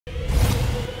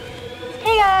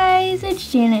guys,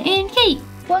 it's Janet and Kate.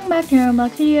 Welcome back to our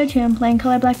Roblox video. Today I'm playing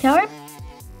Color Black Tower.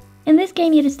 In this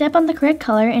game, you have to step on the correct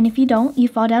color, and if you don't, you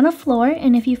fall down a floor,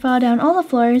 and if you fall down all the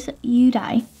floors, you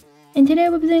die. And today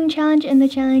we'll be doing a challenge, and the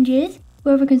challenge is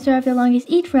whoever can survive the longest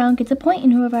each round gets a point,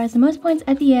 and whoever has the most points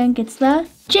at the end gets the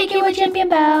JK Champion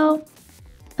Bell.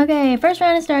 Okay, first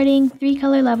round is starting. 3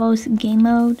 color levels, game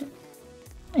mode,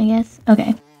 I guess.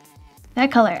 Okay.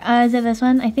 That color, is it this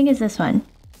one? I think it's this one.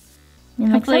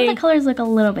 And like some of the colors look a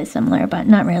little bit similar, but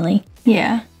not really.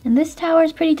 Yeah. And this tower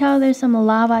is pretty tall. There's some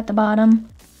lava at the bottom.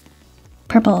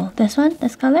 Purple. This one?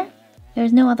 This color?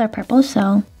 There's no other purple,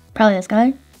 so probably this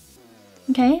color.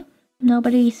 Okay.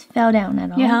 Nobody fell down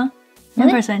at all. Yeah. Really? One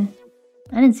person.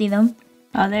 I didn't see them.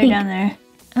 Oh, they're Pink. down there.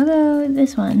 I'll go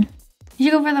this one. You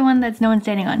should go for the one that's no one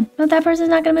standing on. No, that person's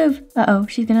not gonna move. Uh-oh,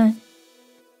 she's gonna...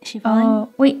 Is she falling?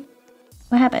 Oh, wait.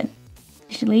 What happened?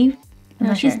 Did she leave? I'm No,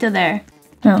 not she's sure. still there.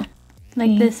 No.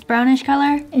 Like this brownish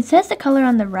color? It says the color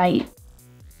on the right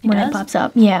when it pops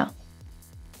up. Yeah.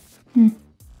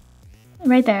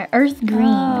 Right there. Earth green.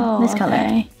 Oh, this color.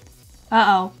 okay.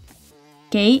 Uh-oh.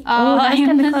 Gate? Oh, that's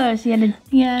kind of close. You had to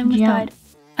Yeah, I almost jump. died.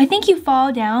 I think you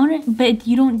fall down, but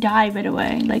you don't die right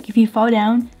away. Like, if you fall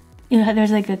down,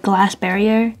 there's like a glass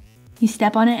barrier. You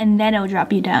step on it, and then it'll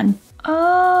drop you down.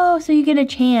 Oh, so you get a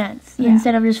chance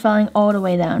instead of just falling all the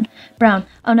way down. Brown.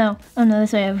 Oh no,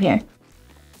 this way over here.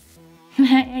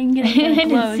 I'm getting I really close.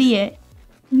 didn't see it.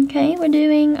 Okay, we're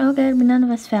doing, oh good, but none of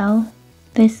us fell.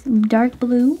 This dark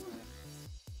blue.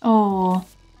 Oh,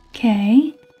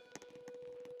 okay.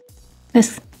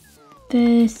 This.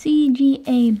 The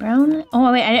CGA brown.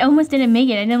 Oh wait, I almost didn't make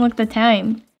it. I didn't look the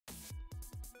time.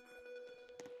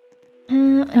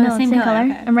 No, same color.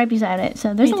 Okay. I'm right beside it.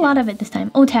 So there's Me a too. lot of it this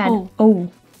time. Oh, Tad.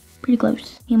 Oh, pretty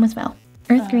close. He almost fell.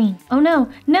 Earth green. Oh no,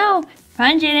 no.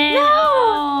 Run, Janet.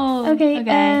 No! Okay,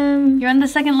 You're on the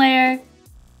second layer.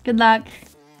 Good luck.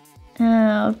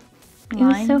 Oh, it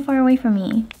was so far away from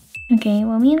me. Okay,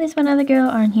 well, me and this one other girl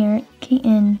aren't here. Kate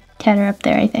and Ted are up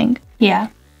there, I think. Yeah.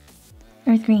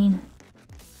 Earth green.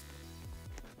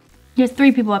 There's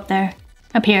 3 people up there.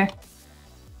 Up here.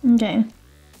 Okay.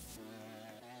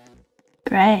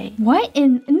 Gray. What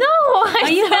in? No!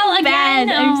 I'm you so fell again? bad.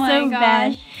 Oh I'm my so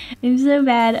bad. I'm so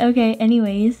bad. Okay,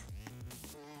 anyways.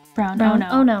 Brown. Brown.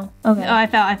 Oh no. Okay. Oh,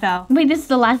 I fell. Wait, this is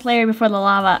the last layer before the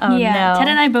lava. Oh Yeah. no. Ted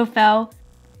and I both fell.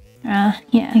 Yeah.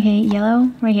 Okay,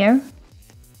 yellow, right here.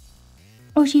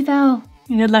 Oh, she fell.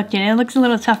 Good luck, Janet. It looks a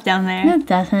little tough down there. No, it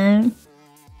doesn't.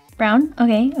 Brown.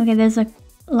 Okay, there's a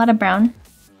lot of brown.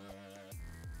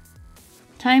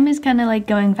 Time is kind of like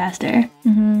going faster.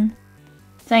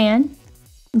 Cyan.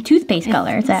 Toothpaste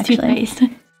color, it's actually. Toothpaste.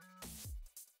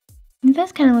 It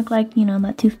does kind of look like,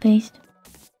 that toothpaste.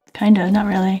 Kind of, not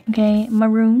really. Okay,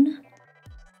 maroon.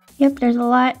 Yep, there's a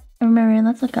lot of maroon.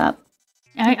 Let's look up.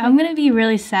 I'm going to be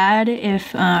really sad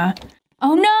if...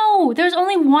 Oh no! There's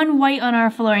only one white on our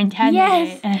floor and Ted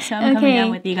made it. And so I'm coming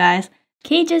down with you guys.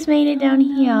 Kate just made it down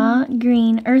here.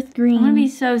 Green, earth green. I'm going to be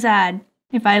so sad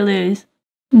if I lose.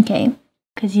 Okay.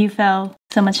 Because you fell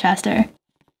so much faster.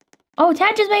 Oh,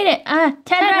 Tad just made it. Tad,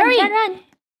 run, hurry. Tad, run.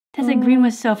 Ted said green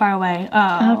was so far away.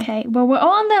 Oh. Okay, well, we're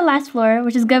all on the last floor,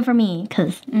 which is good for me,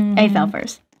 because I fell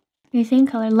first. Okay, same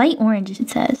color. Light orange, it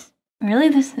says. Really?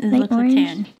 This looks like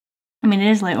tan. I mean, it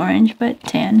is light orange, but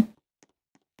tan.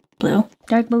 Blue.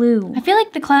 Dark blue. I feel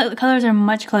like the colors are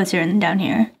much closer than down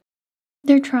here.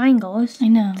 They're triangles. I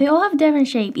know. They all have a different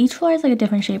shape. Each floor is like a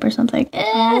different shape or something.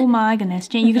 Oh my goodness.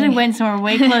 Jane, you could have went somewhere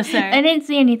way closer. I didn't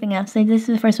see anything else. This is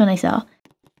the first one I saw.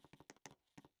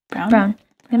 Brown.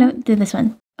 I'm gonna do this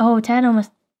one. Oh, Tad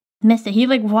almost missed it. He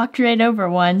walked right over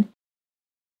one.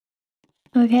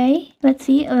 Okay, let's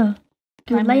see. Oh,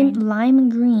 lime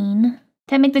green.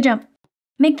 Tad, make the jump.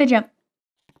 Make the jump.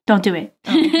 Don't do it.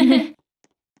 Oh.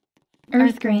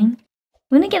 Earth green.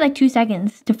 We're gonna get 2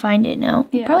 seconds to find it now.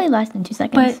 Yeah. Probably less than 2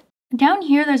 seconds. But down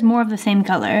here, there's more of the same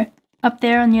color. Up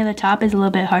there near the top is a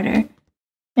little bit harder.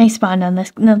 I spawned on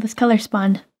this. No, this color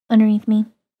spawned underneath me.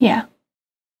 Yeah.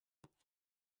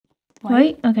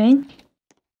 White. Okay.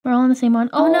 We're all on the same one.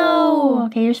 Oh no!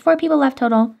 Okay, there's 4 people left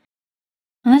total.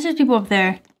 Unless there's people up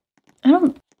there.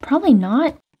 Probably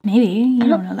not. Maybe. You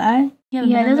don't know that. Yeah,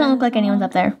 it doesn't look like anyone's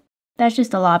up there. That's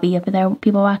just a lobby up there.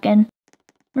 People walk in.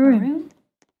 Maroon.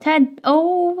 Ted.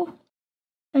 Oh.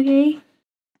 Okay.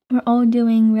 We're all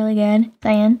doing really good.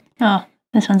 Cyan. Oh,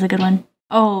 this one's a good one.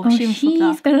 Oh, she's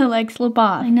gonna slip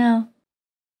off. I know.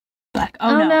 Black.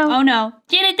 Oh no. Oh no.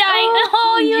 Janet died.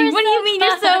 Oh, what do you mean?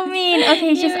 You're so mean.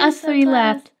 Okay, it's just us 3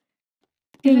 left.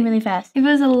 Getting really fast. It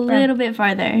was a little bit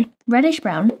farther. Reddish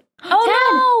brown.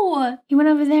 Oh no! He went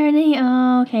over there and he.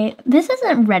 Oh, okay. This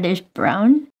isn't reddish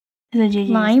brown. Is it GG's?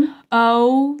 Lime.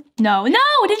 Oh, no.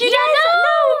 No! Did you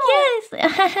Yes! die?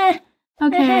 No! Yes!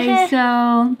 Okay,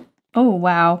 so... Oh,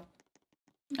 wow.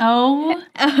 Oh,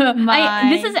 my.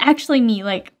 This is actually me.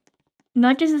 Like,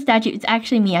 not just a statue. It's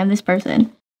actually me. I'm this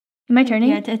person. Am I turning?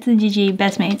 Yeah, it's a GG.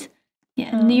 Best mates.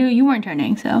 Yeah, Oh. you weren't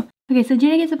turning, so... Okay, so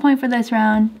Gina gets a point for this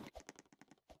round.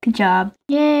 Good job.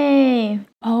 Yay.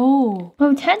 Oh.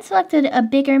 Oh, Ted selected a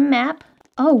bigger map.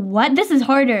 Oh, what? This is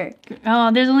harder.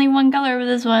 Oh, there's only one color for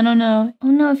this one. Oh, no. Oh,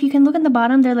 no. If you can look at the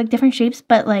bottom, they're like different shapes,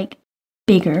 but like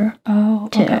bigger. Oh,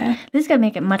 too. okay. This is going to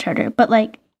make it much harder, but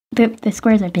like the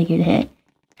squares are bigger to hit.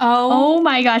 Oh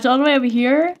my gosh, all the way over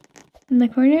here in the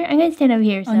corner? I'm going to stand over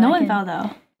here. So no I one can fell,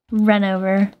 though. run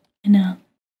over. I know.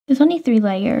 There's only 3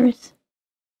 layers.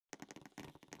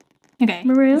 Okay.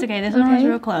 Maroon? It's okay. This one was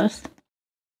real close.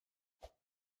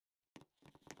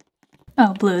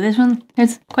 Oh, blue. This one,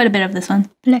 there's quite a bit of this one.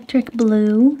 Electric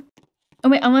blue. Oh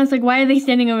wait, I was like, why are they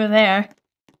standing over there?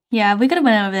 Yeah, we could have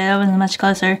went over there. That wasn't much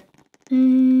closer.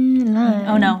 Lime.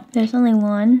 Oh, no. There's only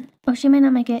one. Oh, she might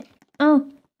not make it. Oh,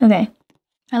 okay.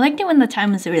 I liked it when the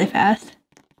time was really fast.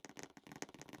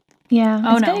 Yeah,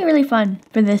 Oh, it's no. gonna be really fun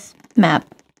for this map.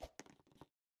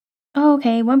 Oh,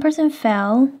 okay. One person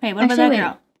fell. Wait, what about that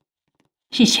girl?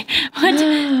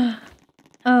 What?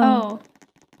 Oh.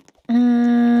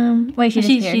 Wait, she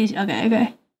disappeared. She's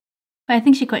okay. But I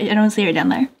think she quit. I don't see her down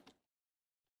there.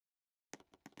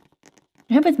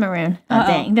 I hope it's maroon. Oh, Uh-oh.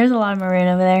 dang. There's a lot of maroon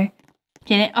over there.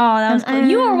 Did it? Oh, that was cool.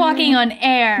 You were walking on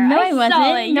air. No, I saw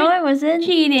wasn't. it. No, You're I wasn't.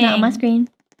 cheating. Not on my screen.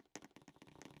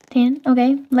 Tan.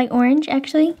 Okay. Light orange,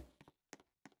 actually.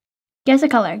 Guess the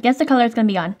color. Guess the color it's gonna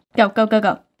be on. Go, go, go,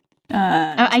 go.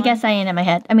 I guess cyan in my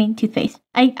head. I mean, toothpaste.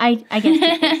 I guess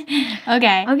toothpaste.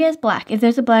 Okay. I'll guess black. If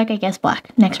there's a black, I guess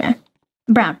black. Next round.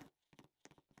 Brown.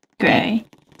 Gray.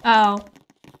 Oh.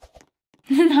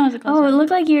 That was a close Oh, it one.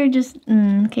 looked like you're just...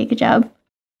 okay, good job.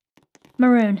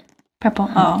 Maroon. Purple.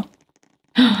 Oh.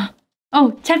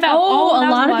 Oh, Ted fell. Oh, that a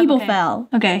was lot of people okay. fell.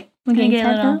 Okay. Okay, Can I get a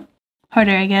Ted little fell?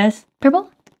 harder, I guess. Purple?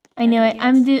 I knew it.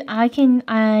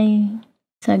 Yes.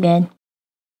 So good.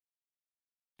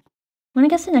 Wanna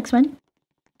guess the next one?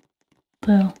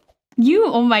 Blue.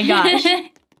 Oh my gosh.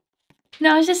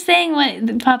 No, I was just saying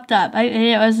what popped up.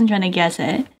 I wasn't trying to guess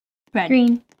it. Red.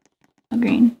 Green. Oh,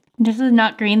 green. This is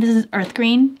not green. This is earth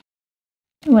green.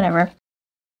 Whatever.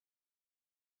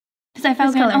 Because I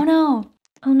found This color. Oh, no.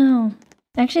 Oh no.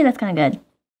 Actually, that's kind of good.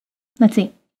 Let's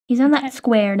see. He's on that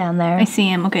square down there. I see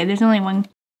him. Okay, there's only one.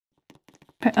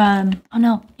 Oh,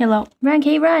 no. Yellow. Run,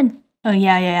 Kate, run. Oh,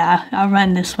 yeah. I'll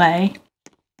run this way.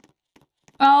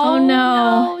 Oh,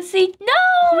 no. See?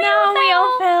 No, we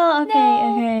all fell. Okay,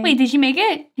 No. okay. Wait, did she make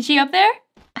it? Is she up there?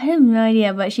 I have no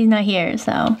idea, but she's not here,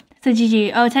 so. So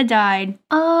GG. Oh, Ted died.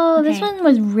 Oh, this Okay. one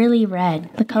was really red.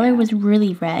 The color Yeah. was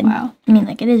really red. Wow. I mean,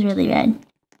 like, it is really red.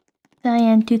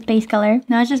 Cyan toothpaste color.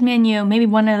 No, it's just me and you. Maybe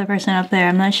one other person up there.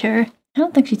 I'm not sure. I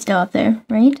don't think she's still up there,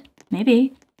 right?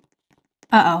 Maybe.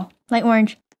 Uh-oh. Light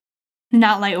orange.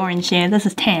 Not light orange, Shan. This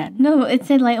is tan. No, it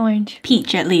said light orange.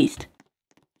 Peach, at least.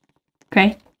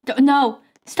 Okay. No.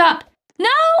 Stop. No!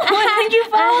 Did you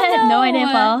fall? No, I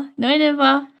didn't fall. No, I didn't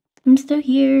fall. I'm still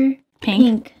here.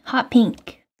 Pink. Hot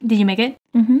pink. Did you make it?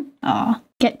 Mm-hmm. Aw.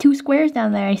 Get 2 squares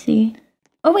down there, I see.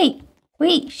 Oh, wait.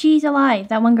 Wait, she's alive.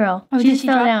 That one girl. Oh, she did just she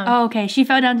fell drop? down. Oh, okay. She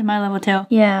fell down to my level, too.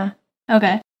 Yeah.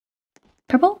 Okay.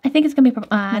 Purple? I think it's gonna be purple.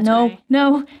 That's No. gray.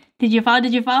 No. Did you fall?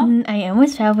 I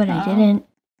almost fell, but I Oh. didn't.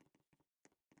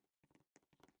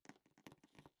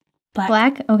 Black.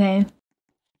 Black? Okay.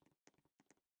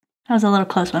 That was a little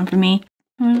close one for me.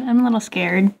 I'm a little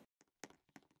scared.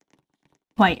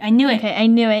 White. I knew it. Okay, I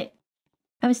knew it.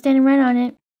 I was standing right on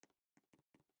it.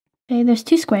 Okay, there's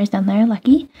 2 squares down there.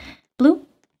 Lucky. Blue?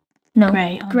 No.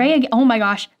 Gray. Oh, Gray again. Oh my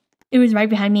gosh. It was right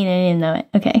behind me and I didn't know it.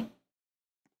 Okay.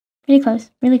 Really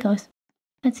close. Really close.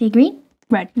 Let's see. Green?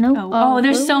 Red. No. Oh,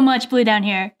 there's blue? so much blue down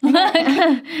here.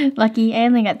 Lucky. I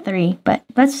only got 3, but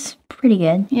that's pretty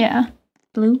good. Yeah.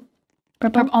 Blue?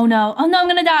 Purple? Oh no. Oh no, I'm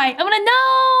gonna die.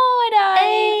 I died.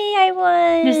 Hey, I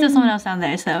won. There's still someone else down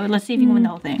there, so let's see if you can win the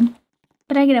whole thing.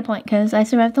 But I get a point because I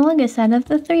survived the longest out of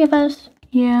the 3 of us.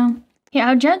 Yeah. Here,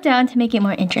 I'll jump down to make it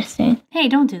more interesting. Hey,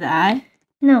 don't do that.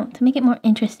 No, to make it more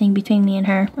interesting between me and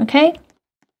her, okay?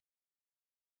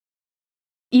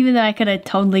 Even though I could have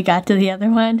totally got to the other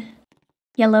one.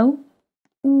 Yellow?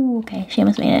 Ooh, okay, she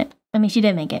almost made it. I mean, she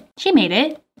did make it. She made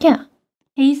it. Yeah,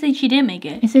 Hey, you said she didn't make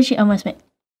it. I said she almost made.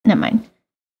 Never mind.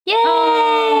 Yay!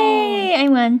 Oh. I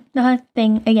won the whole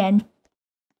thing again.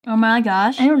 Oh my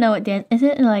gosh. I don't know what dance. Is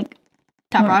it like...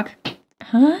 Top Rock.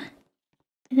 Huh?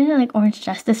 Isn't it like Orange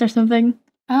Justice or something?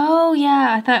 Oh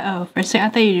yeah, I thought. Oh, for a second, I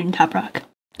thought you were doing Top Rock.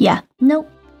 Yeah.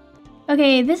 Nope.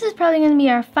 Okay, this is probably going to be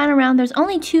our final round. There's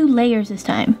only 2 layers this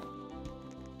time.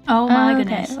 Oh my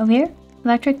goodness. Over here.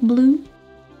 Electric blue.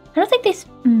 I don't think they...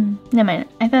 never mind.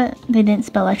 I thought they didn't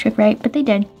spell electric right, but they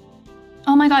did.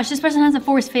 Oh my gosh, this person has a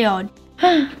force field.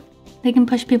 They can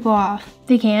push people off.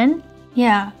 They can?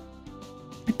 Yeah.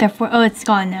 But their oh, it's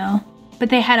gone now. But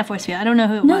they had a force field. I don't know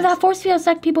who it was. No, that force field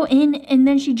sucked people in, and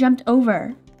then she jumped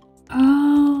over.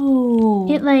 Oh.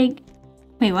 It like...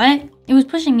 Wait, what? It was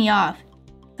pushing me off.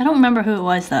 I don't remember who it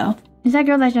was, though. Is that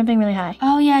girl that's jumping really high?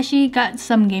 Oh, yeah, she got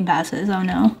some game passes. Oh,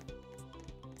 no.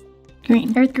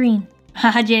 Green. Earth green.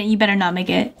 Haha, Janet, you better not make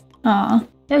it. Aw.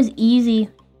 That was easy.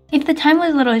 If the time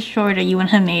was a little shorter, you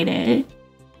wouldn't have made it.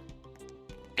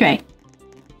 Gray.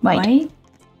 White.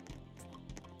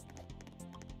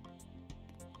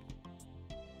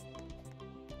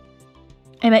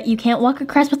 I bet you can't walk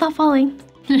across without falling.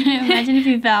 Imagine if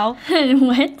you fell.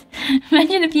 What?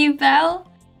 Imagine if you fell.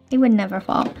 It would never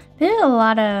fall. There's a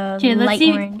lot of Okay, let's light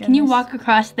see. orange. Can you walk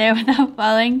across there without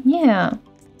falling? Yeah.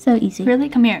 So easy. Really?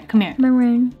 Come here. Come here.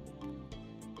 Maroon.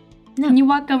 No. Can you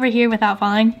walk over here without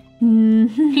falling?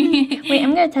 Wait,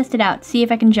 I'm gonna test it out. See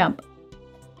if I can jump.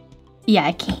 Yeah,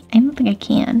 I can't. I don't think I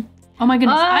can. Oh my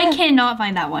goodness. I cannot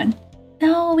find that one.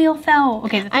 No, we all fell.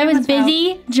 Okay, I was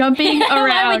busy jumping around.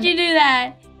 Why would you do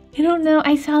that? I don't know.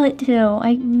 I saw it too.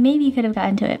 Maybe you could have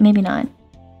gotten to it. Maybe not.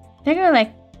 They're gonna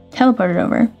like teleport it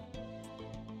over.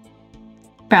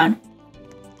 Brown.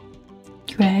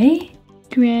 Gray.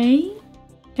 Gray.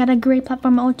 Got a gray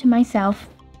platform all to myself.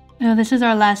 Oh, this is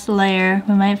our last layer.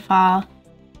 We might fall.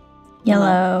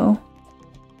 Yellow.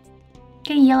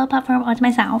 Get a yellow platform all to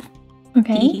myself.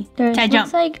 Okay. There's Try looks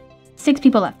jump. like 6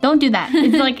 people left. Don't do that.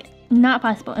 It's like not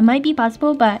possible. It might be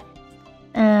possible, but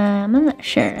I'm not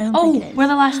sure. I don't think it is. We're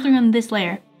the last 3 on this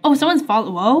layer. Oh, someone's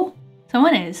falling. Whoa.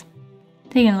 Someone is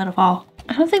taking a little fall.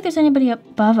 I don't think there's anybody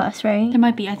above us, right? There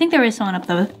might be. I think there is someone up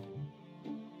though.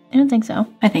 I don't think so.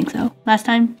 I think so. Last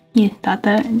time you thought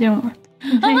that it didn't work.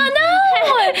 Oh no!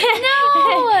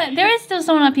 No! There is still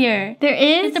someone up here. There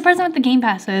is? It's the person with the game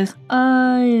passes.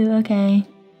 Oh, okay.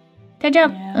 Ted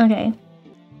jump. Yeah. Okay.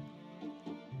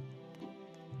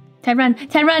 Ted run.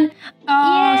 Ted run.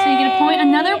 Oh, so you get a point.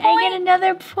 Another point? I get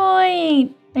another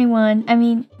point. I won.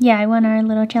 I won our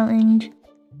little challenge.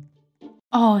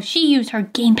 Oh, she used her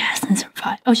game pass and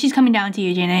survived. Oh, she's coming down to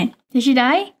you, Janet. Did she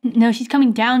die? No, she's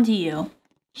coming down to you.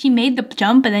 She made the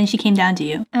jump, and then she came down to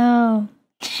you. Oh.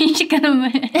 She's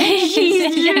gonna...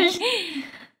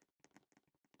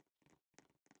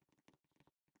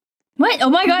 What? Oh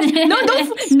my gosh. No,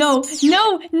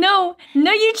 don't. No,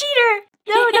 you cheater.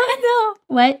 No.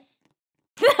 What?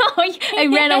 No, I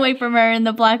ran away from her and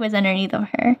the block was underneath of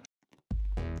her.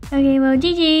 Okay, well,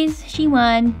 GG's. She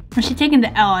won. Well, she's taking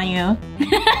the L on you.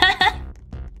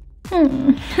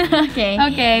 Okay.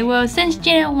 Okay, well, since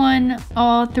Janet won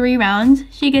all 3 rounds,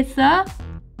 she gets the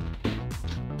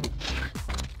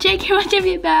JK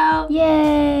Tribute Bell.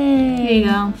 Yay! Here you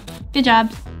go. Good job.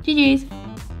 GG's.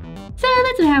 So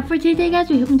that's what we have for today, guys.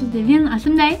 We hope you enjoyed the video.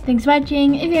 Awesome day. Thanks for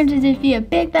watching. If you're interested, give a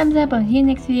big thumbs up. I'll see you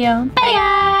next video. Bye, guys!